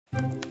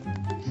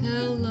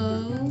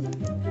Hello,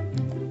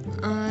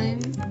 I'm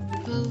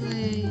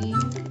playing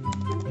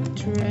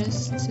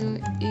Dress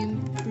to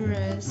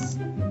Impress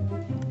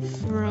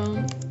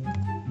from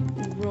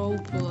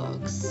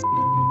Roblox.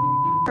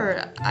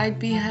 Sure, I'd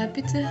be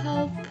happy to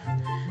help.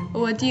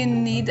 What do you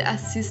need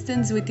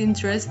assistance with in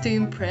Dress to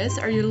Impress?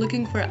 Are you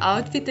looking for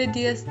outfit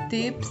ideas,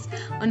 tips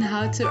on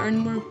how to earn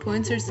more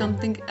points or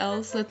something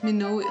else? Let me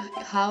know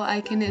how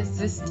I can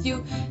assist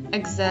you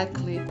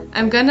exactly.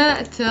 I'm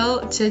gonna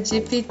tell Chat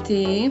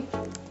GPT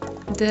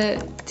the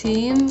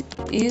theme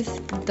is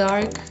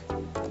dark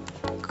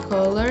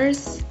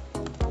colors.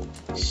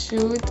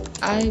 Should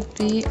I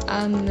be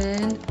a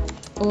man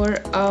or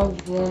a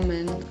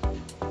woman?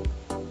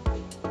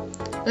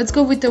 Let's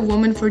go with the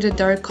woman for the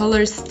dark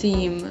colors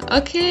theme.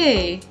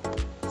 Okay,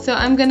 so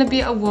I'm gonna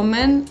be a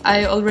woman.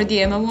 I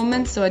already am a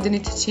woman, so I don't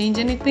need to change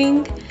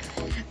anything.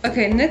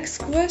 Okay, next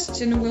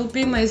question will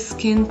be my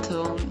skin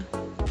tone.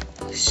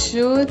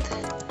 Should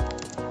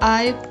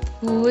I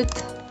put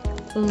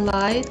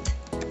light,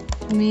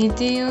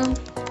 medium,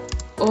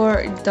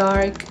 or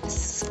dark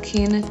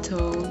skin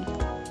tone?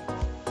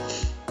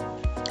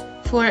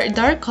 For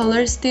dark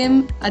colors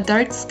theme, a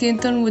dark skin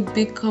tone would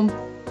be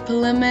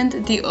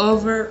complement the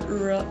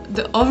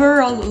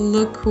overall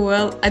look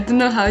well. I don't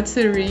know how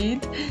to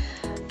read,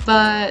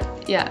 but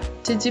yeah,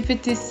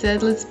 ChatGPT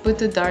said let's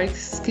put a dark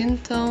skin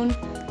tone.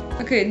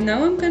 Okay,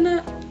 now I'm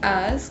gonna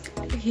ask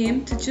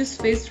him to choose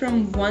face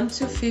from 1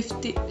 to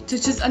 50, to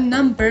choose a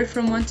number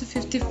from 1 to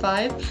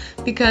 55,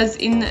 because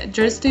in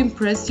Dress to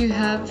Impress you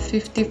have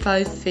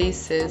 55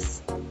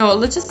 faces. No,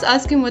 let's just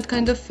ask him what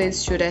kind of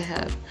face should I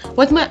have,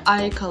 what my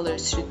eye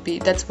colors should be.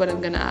 That's what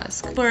I'm gonna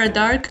ask. For a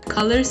dark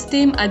colors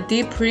theme, a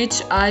deep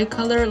rich eye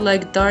color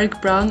like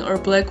dark brown or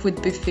black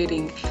would be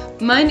fitting.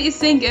 Mine is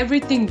saying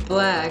everything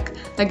black,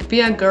 like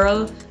be a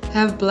girl,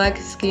 have black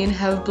skin,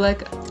 have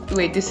black,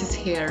 wait, this is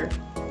hair.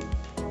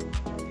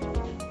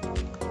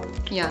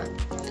 Yeah.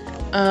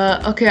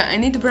 Okay, I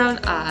need brown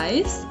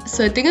eyes,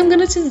 so I think I'm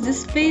gonna choose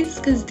this face,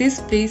 because these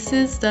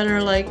faces that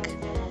are like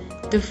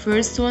the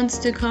first ones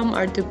to come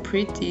are the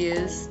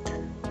prettiest.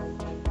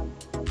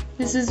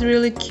 This is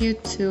really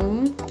cute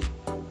too.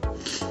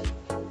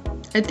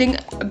 I think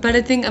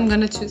I'm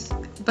gonna choose,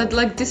 but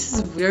like this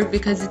is weird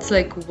because it's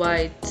like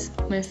white,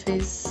 my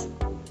face.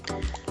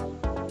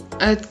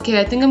 Okay,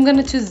 I think I'm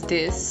gonna choose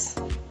this,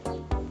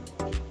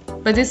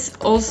 but this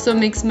also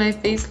makes my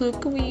face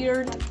look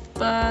weird,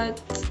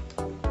 but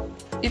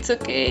it's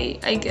okay,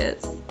 I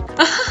guess.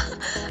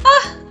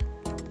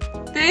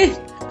 Babe.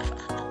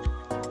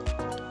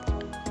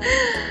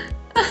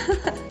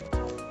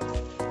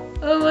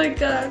 Oh my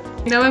god.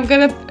 Now I'm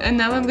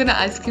gonna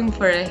ask him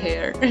for a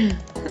hair.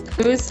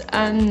 Choose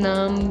a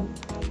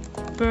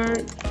number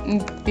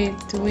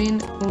between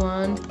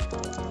 1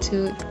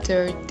 to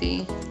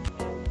 30.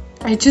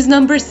 I choose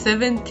number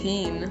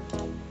 17.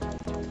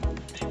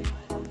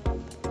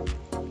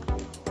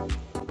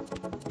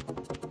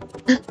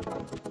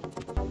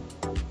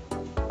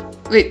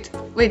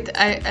 Wait,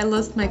 I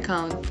lost my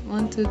count.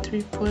 1, 2,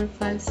 3, 4,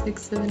 5,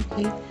 6, 7,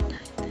 8,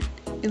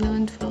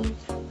 9, 10, 11, 12.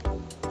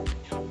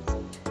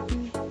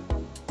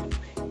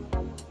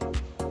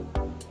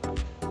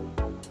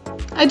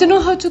 I don't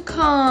know how to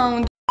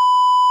count.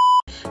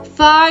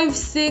 5,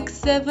 6,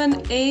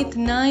 7, 8,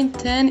 9,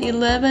 10,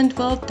 11,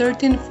 12,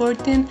 13,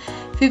 14,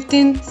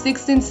 15,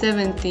 16,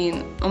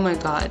 17. Oh my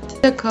god.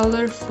 The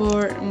color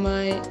for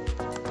my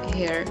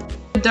hair.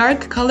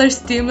 Dark colors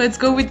theme, let's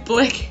go with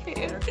black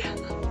hair.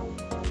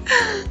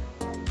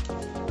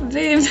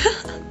 Babe,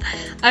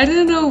 I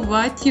don't know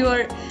what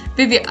your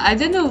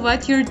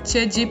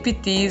Chat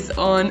GPT is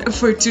on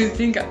for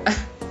choosing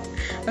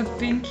a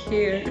pink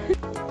hair.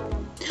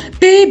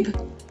 Babe,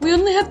 we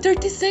only have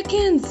 30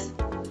 seconds.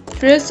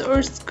 Dress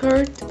or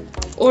skirt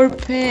or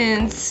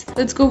pants?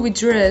 Let's go with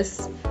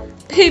dress.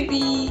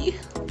 Baby,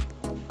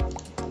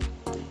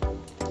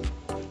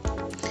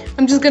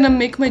 I'm just gonna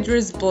make my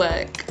dress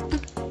black.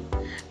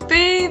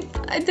 Babe,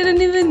 I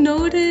didn't even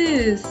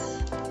notice.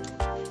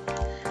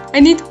 I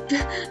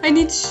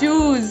need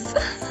shoes.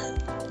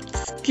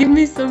 Just give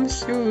me some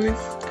shoes.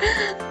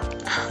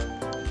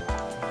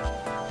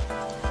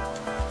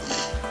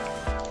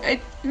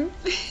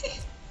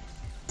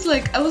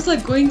 I was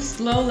like going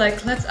slow,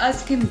 like let's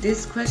ask him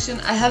this question.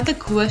 I have the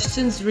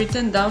questions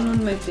written down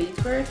on my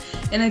paper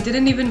and I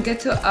didn't even get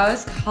to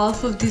ask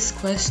half of these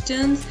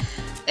questions,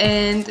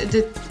 and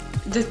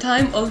the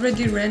time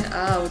already ran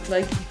out.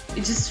 Like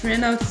it just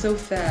ran out so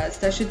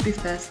fast. I should be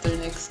faster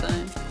next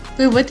time.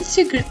 Wait, what did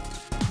she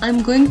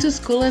I'm going to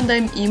school and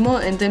I'm emo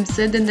and I'm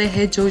sad and I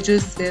hate Jojo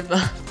Seva.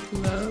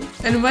 Wow.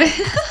 And why?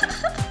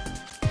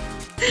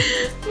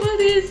 What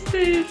is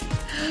this?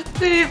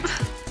 Babe.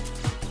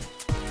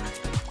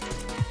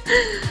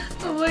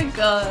 Oh my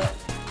god.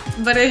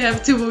 But I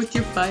have to vote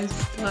you 5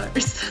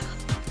 stars.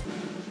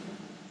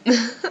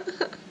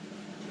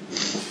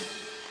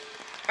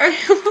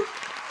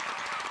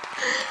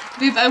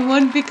 Babe, I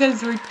won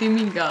because we're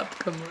teaming up.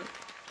 Come on.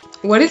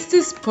 What is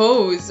this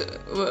pose?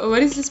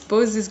 What is this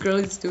pose this girl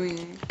is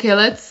doing? Okay,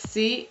 let's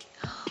see.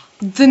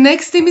 The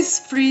next theme is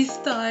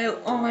freestyle.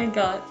 Oh my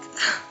god.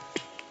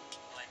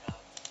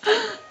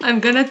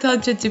 I'm gonna tell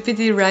Chat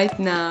GPT right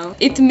now.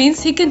 It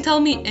means he can tell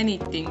me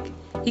anything.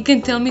 He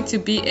can tell me to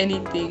be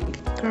anything.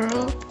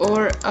 Girl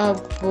or a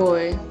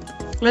boy?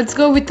 Let's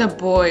go with a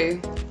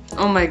boy.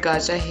 Oh my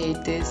gosh, I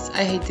hate this.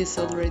 I hate this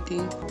already.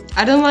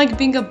 I don't like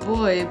being a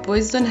boy.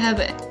 Boys don't have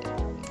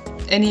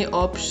any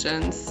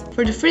options.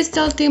 For the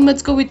freestyle theme,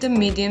 let's go with the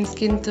medium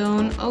skin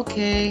tone.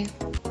 Okay.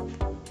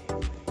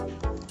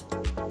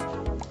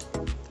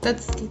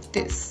 That's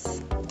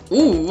this.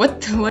 Ooh,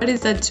 what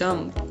is that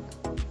jump?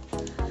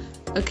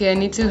 Okay, I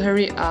need to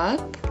hurry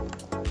up.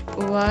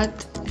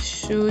 What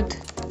should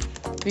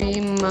be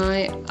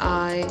my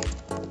eye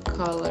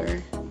color?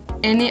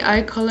 Any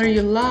eye color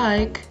you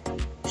like.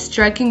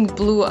 Striking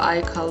blue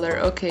eye color.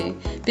 Okay.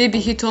 Baby,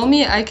 he told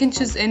me I can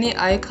choose any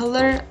eye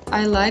color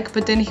I like,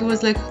 but then he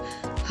was like,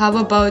 how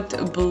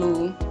about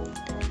blue?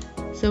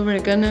 So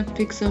we're gonna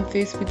pick some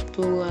face with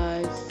blue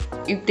eyes.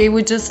 If they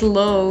would just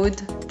load,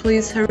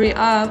 please hurry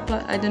up.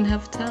 I don't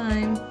have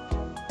time.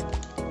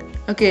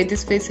 Okay,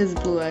 this face has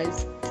blue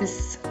eyes.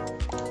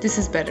 This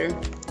is better.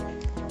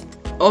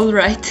 All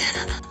right.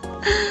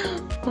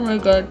 Oh my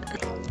god.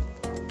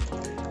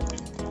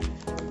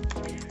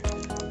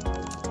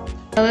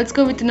 Now let's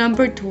go with the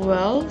number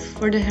 12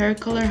 for the hair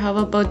color. How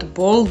about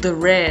bold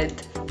red?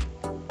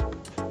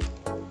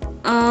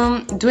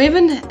 Do I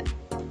even...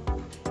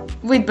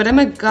 Wait, but I'm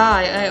a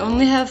guy. I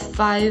only have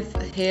 5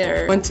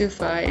 hair. 1, 2,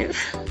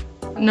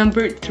 5.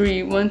 Number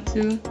 3, 1,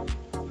 2.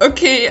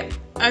 Okay,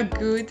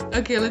 good.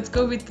 Okay, let's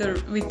go with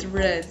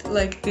red,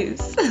 like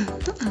this.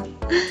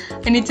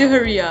 I need to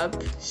hurry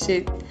up.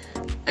 Shit.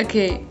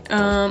 Okay,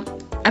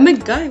 I'm a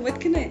guy. What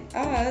can I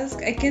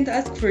ask? I can't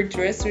ask for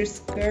dress or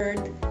skirt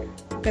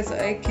because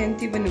I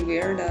can't even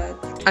wear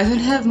that. I don't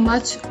have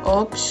much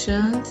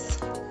options.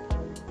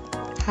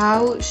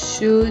 How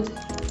should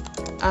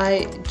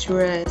I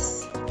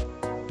dress?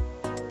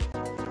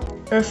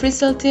 For a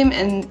freestyle team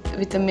and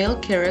with a male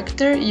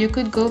character, you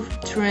could go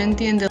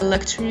trendy and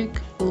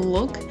electric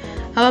look.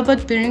 How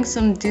about pairing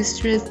some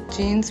distressed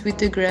jeans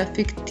with a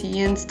graphic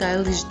tee and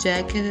stylish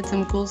jacket and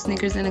some cool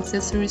sneakers and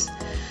accessories,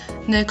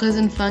 necklace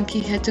and funky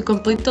hat to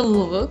complete the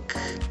look?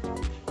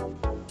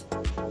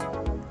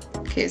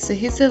 Okay, so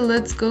he said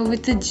let's go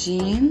with the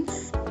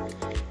jeans,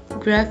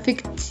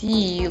 graphic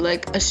tee,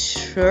 like a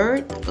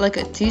shirt, like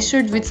a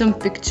t-shirt with some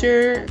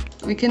picture.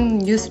 We can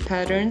use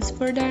patterns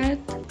for that.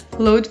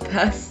 Load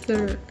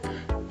faster.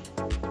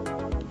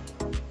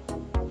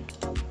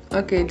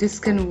 Okay, this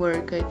can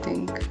work, I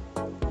think.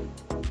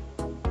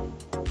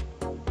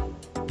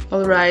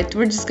 Alright,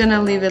 we're just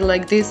gonna leave it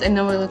like this. I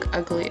know I look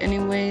ugly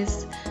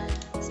anyways.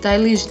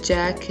 Stylish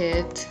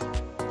jacket.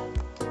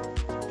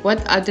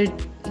 What other...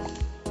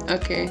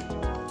 Okay.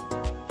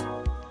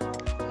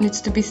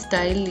 Needs to be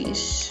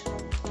stylish.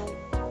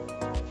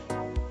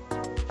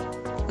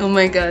 Oh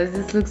my god,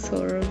 this looks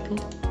horrible.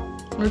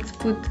 Let's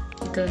put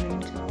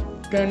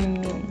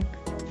denim.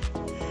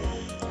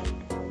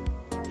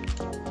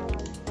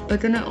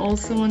 But then I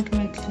also want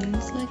my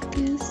jeans like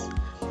this.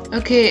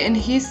 Okay, and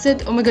he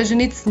said, oh my gosh, I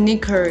need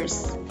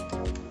sneakers.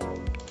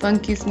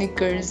 Funky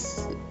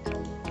sneakers.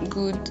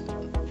 Good.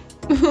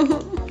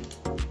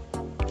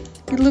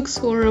 It looks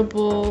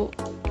horrible.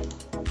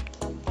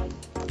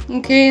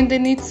 Okay, and I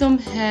need some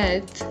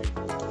hat.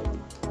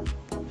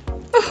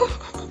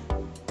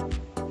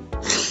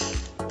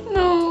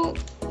 No.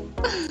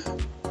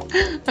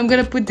 I'm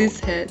gonna put this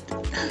hat.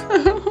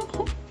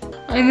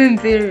 I'm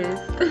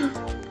embarrassed.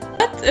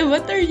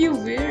 What are you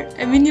wearing?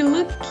 I mean, you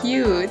look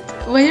cute.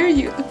 Why are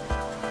you...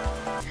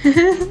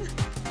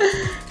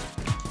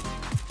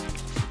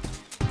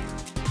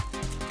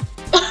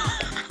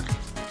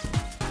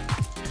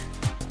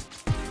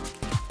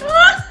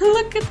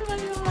 Look at my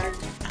heart.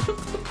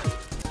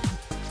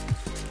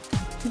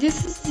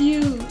 This is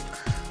you.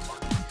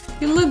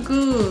 You look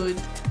good.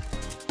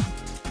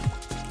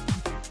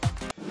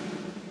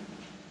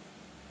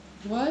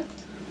 What?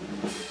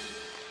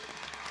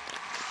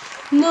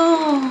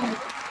 No.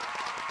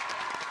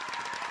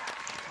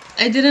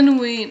 I didn't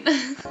win.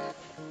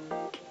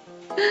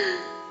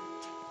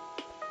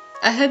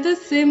 I had the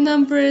same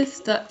number as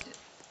that.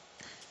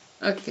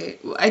 Okay,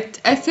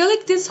 I feel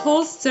like this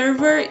whole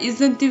server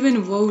isn't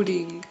even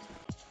voting.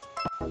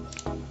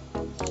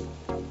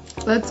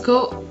 Let's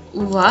go.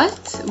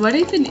 What? What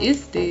even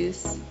is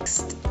this?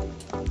 Next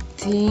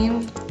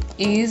team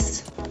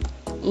is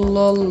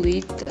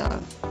Lolita.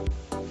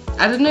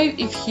 I don't know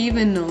if he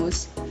even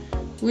knows.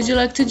 Would you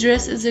like to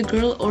dress as a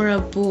girl or a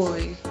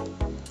boy?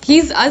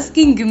 He's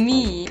asking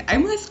me.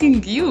 I'm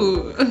asking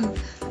you.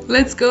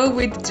 Let's go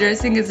with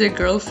dressing as a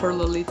girl for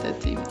Lolita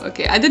team.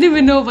 Okay, I don't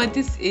even know what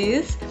this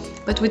is,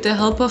 but with the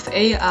help of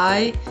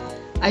AI,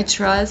 I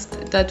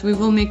trust that we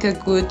will make a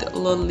good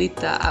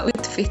Lolita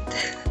outfit.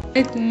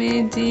 Light,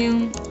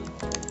 medium,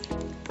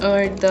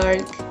 or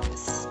dark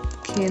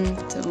skin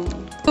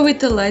tone. With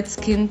the light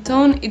skin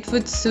tone, it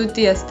would suit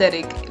the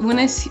aesthetic. When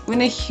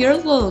I hear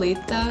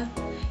Lolita,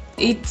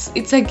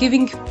 it's like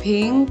giving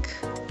pink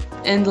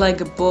and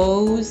like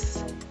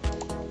bows.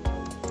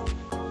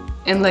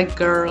 and like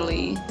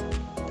girly.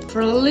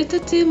 For Lolita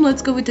team,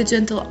 let's go with a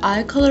gentle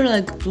eye color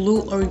like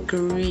blue or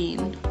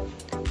green.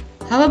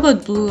 How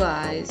about blue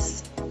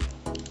eyes?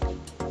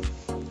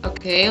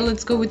 Okay,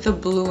 let's go with the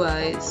blue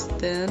eyes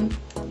then.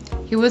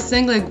 He was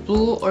saying like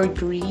blue or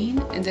green,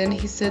 and then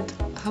he said,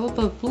 how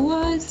about blue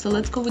eyes? So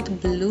let's go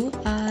with blue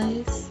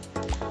eyes.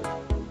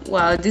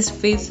 Wow, these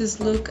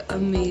faces look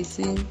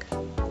amazing.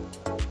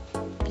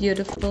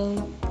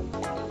 Beautiful.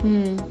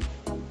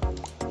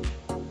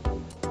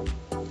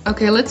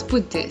 Okay, let's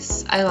put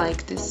this. I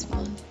like this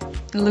one.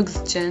 It looks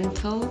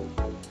gentle,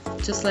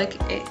 just like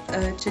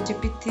Chat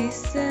GPT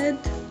said.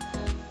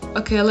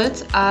 Okay,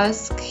 let's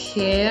ask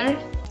hair.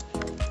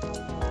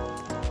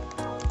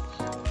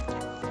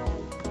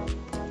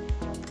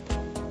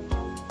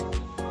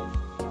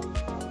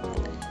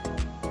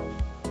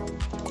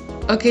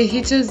 Okay,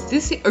 he chose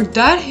this or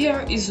that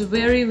hair is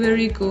very,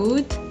 very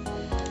good.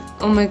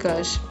 Oh my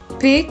gosh.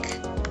 Pick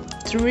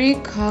 3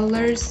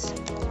 colors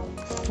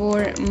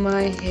for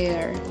my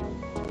hair.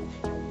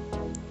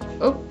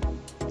 Oh.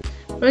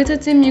 Lolita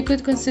team, you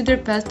could consider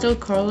pastel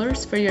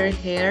colors for your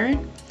hair.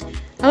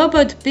 How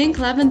about pink,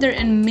 lavender,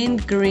 and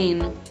mint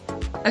green?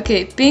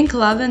 Okay, pink,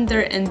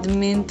 lavender, and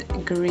mint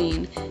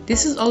green.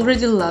 This is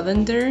already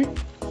lavender,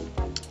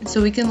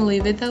 so we can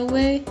leave it that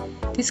way.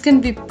 This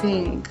can be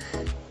pink.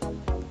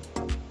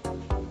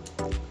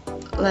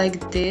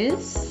 Like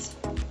this.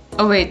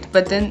 Oh wait,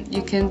 but then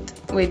you can't.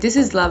 Wait, this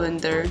is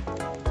lavender.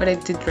 What I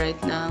did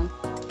right now.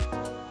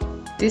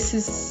 This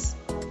is.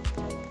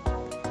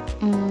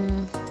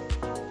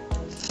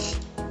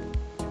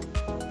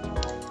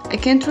 I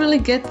can't really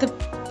get the.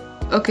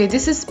 Okay,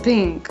 this is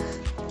pink.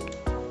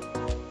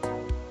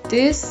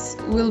 This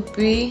will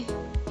be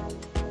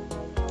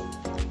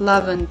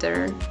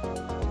lavender,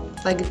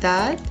 like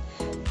that,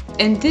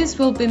 and this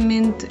will be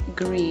mint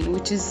green,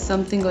 which is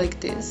something like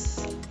this.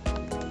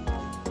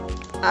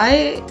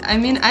 I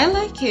mean, I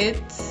like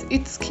it.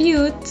 It's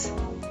cute.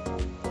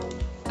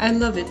 I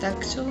love it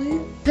actually.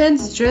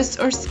 Pants, dress,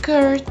 or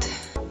skirt?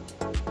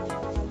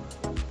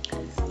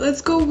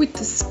 Let's go with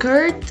the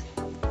skirt.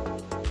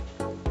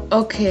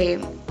 Okay.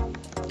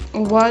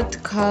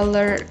 What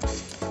color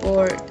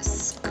for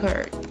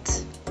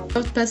skirt?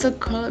 Pastel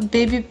color,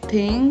 baby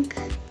pink.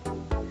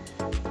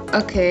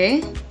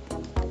 Okay.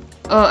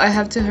 Oh, I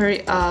have to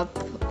hurry up.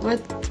 What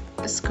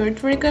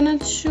skirt we're gonna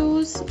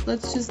choose?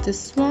 Let's choose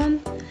this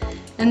one.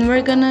 And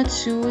we're gonna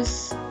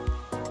choose,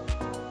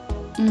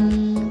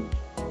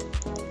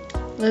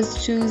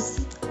 let's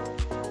choose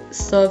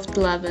soft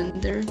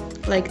lavender,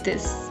 like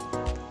this.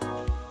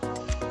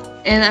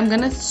 And I'm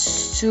gonna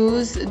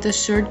choose the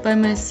shirt by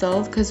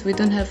myself because we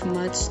don't have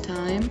much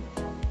time.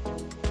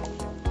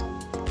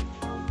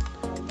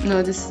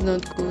 No, this is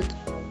not good.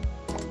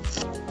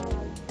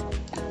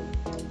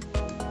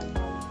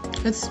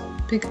 Let's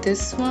pick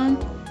this one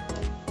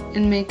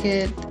and make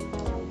it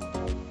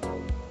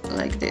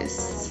like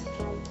this.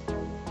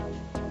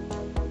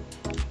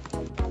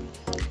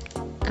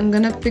 I'm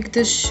gonna pick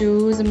the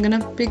shoes. I'm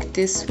gonna pick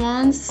these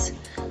ones.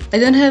 I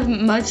don't have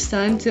much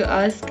time to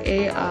ask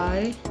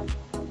AI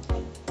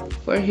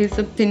for his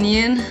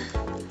opinion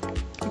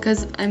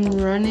because I'm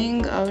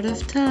running out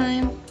of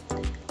time.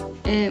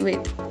 And wait,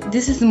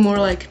 this is more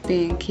like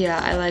pink. Yeah,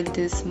 I like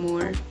this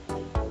more.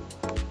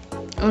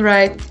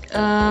 Alright,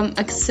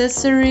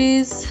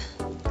 accessories.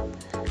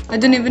 I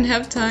don't even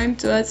have time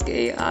to ask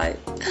AI.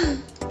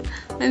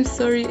 I'm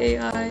sorry,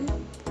 AI.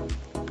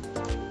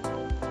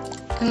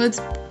 And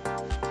let's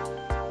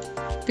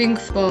pink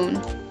phone.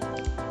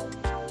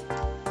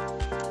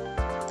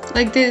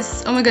 Like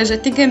this. Oh my gosh, I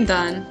think I'm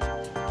done.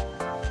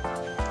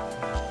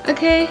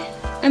 Okay,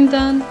 I'm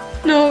done.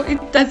 No,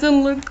 it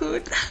doesn't look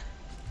good.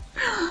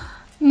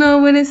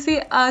 No, when I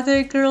see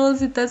other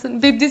girls, it doesn't.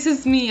 Babe, this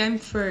is me. I'm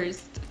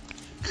first.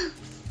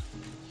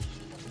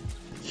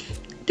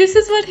 This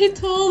is what he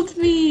told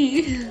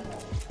me.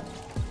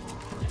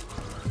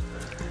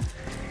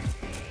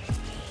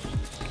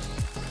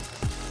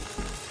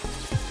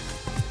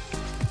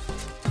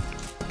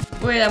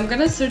 Wait, I'm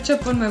gonna search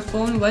up on my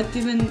phone what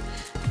even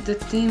the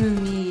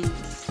theme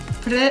means.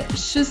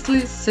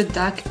 Preciously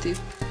seductive.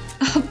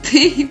 Oh,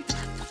 babe.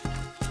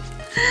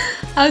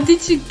 How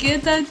did you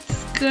get that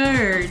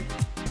skirt?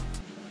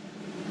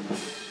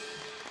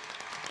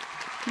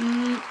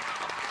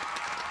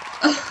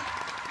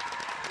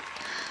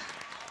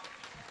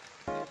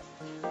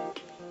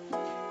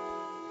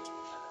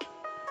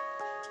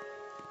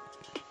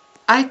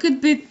 I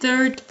could be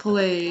third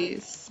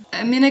place.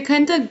 I mean, I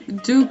kinda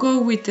do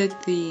go with the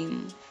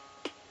theme.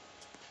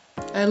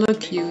 I look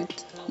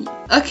cute.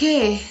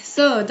 Okay,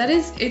 so that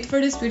is it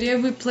for this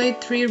video. We played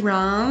 3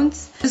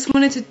 rounds. Just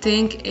wanted to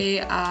thank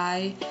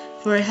AI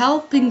for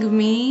helping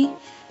me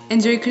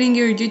enjoy creating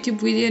your YouTube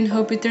video and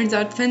hope it turns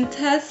out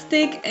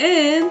fantastic.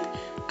 And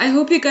I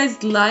hope you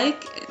guys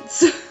like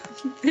it.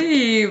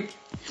 Babe,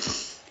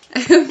 I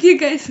hope you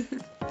guys...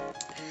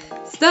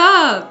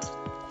 Stop!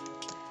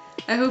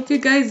 I hope you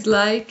guys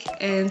like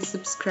and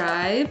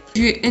subscribe. If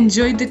you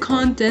enjoyed the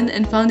content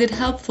and found it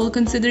helpful,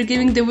 consider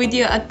giving the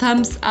video a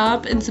thumbs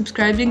up and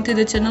subscribing to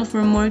the channel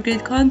for more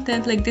great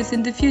content like this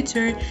in the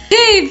future.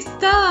 Dave,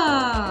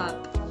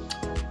 stop!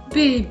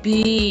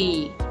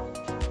 Baby!